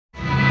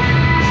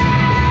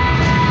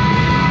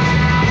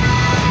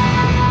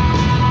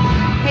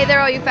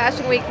all you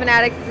Fashion Week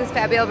fanatics. This is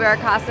Fabiola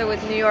Beracasa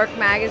with New York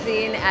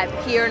Magazine at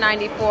Pier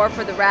 94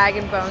 for the Rag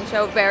 & Bone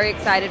Show. Very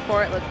excited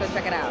for it. Let's go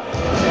check it out.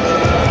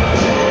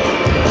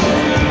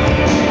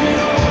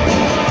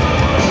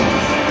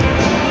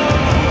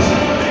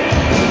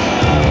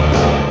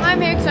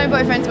 I'm here because my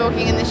boyfriend's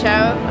walking in the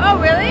show. Oh,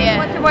 really? Yeah.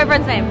 What's your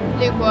boyfriend's name?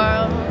 Luke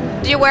Worrell.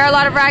 Do you wear a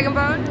lot of Rag &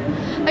 Bone?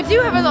 I do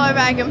have a lot of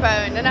Rag &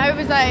 Bone, and I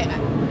was like,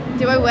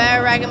 do I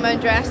wear a Rag & Bone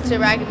dress to a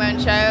Rag & Bone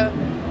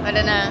show? I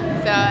don't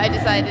know, so I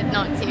decided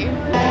not to.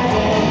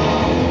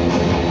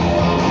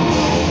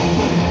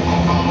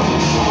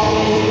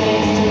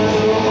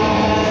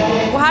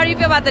 Well, how do you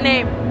feel about the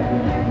name?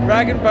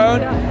 Rag &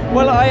 Bone?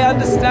 Well, I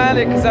understand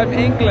it because I'm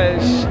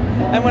English.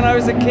 And when I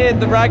was a kid,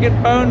 the Rag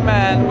 & Bone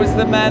man was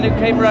the man who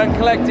came around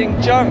collecting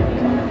junk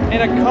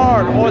in a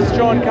cart,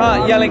 horse-drawn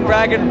cart, yelling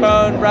Rag &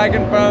 Bone, Rag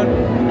 &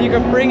 Bone. You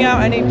could bring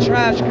out any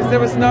trash because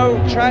there was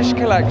no trash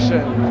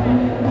collection,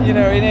 you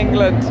know, in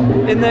England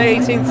in the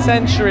 18th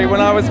century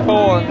when I was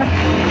born.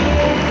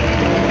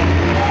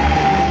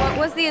 What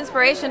was the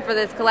inspiration for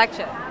this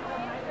collection?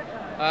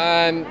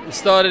 It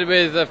started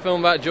with a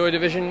film about Joy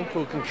Division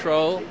called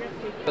Control,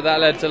 but that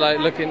led to like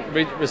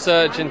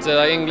research into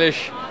like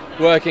English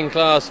working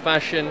class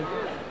fashion,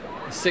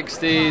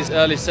 60s,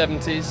 early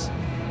 70s,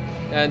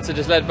 and so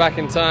just led back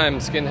in time,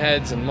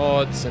 skinheads and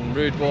mods and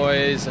rude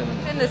boys. And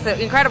In this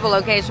incredible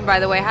location, by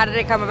the way, how did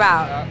it come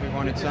about? We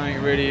wanted something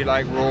really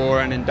like raw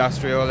and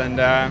industrial, and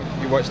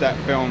you watch that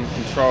film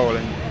Control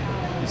and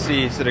you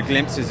see sort of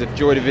glimpses of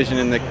Joy Division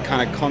in the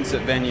kind of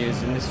concert venues,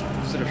 and this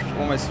sort of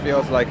almost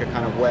feels like a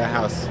kind of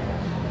warehouse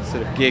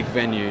sort of gig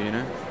venue, you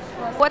know?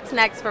 What's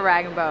next for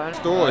Rag & Bone?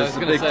 I was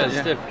going to say a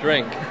stiff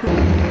drink.